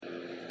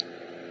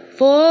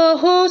For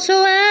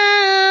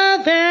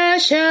whosoever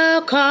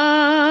shall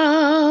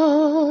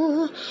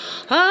call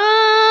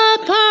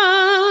upon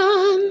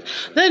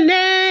the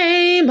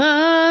name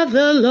of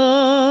the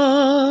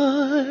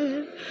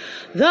Lord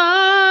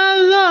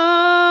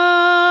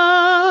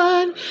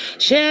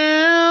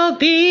shall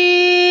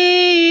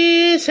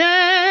be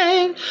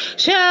saved,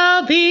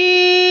 shall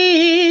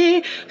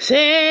be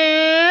saved.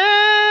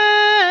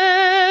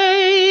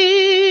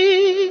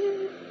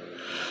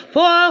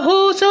 For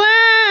whosoever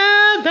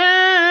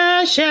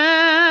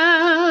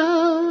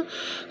shall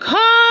call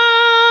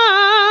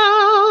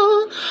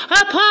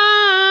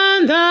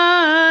upon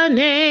the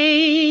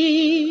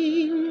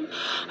name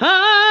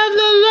of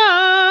the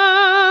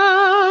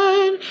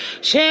Lord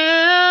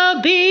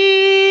shall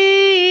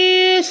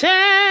be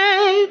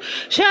saved,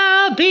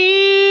 shall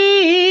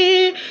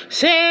be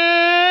saved.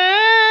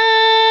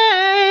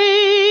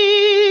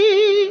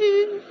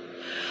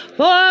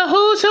 For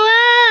whosoever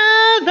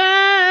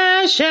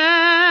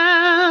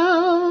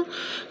shall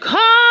call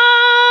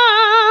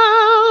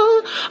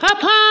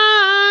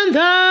upon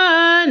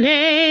the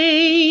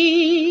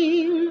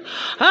name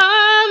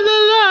of the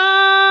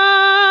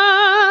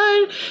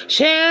Lord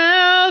shall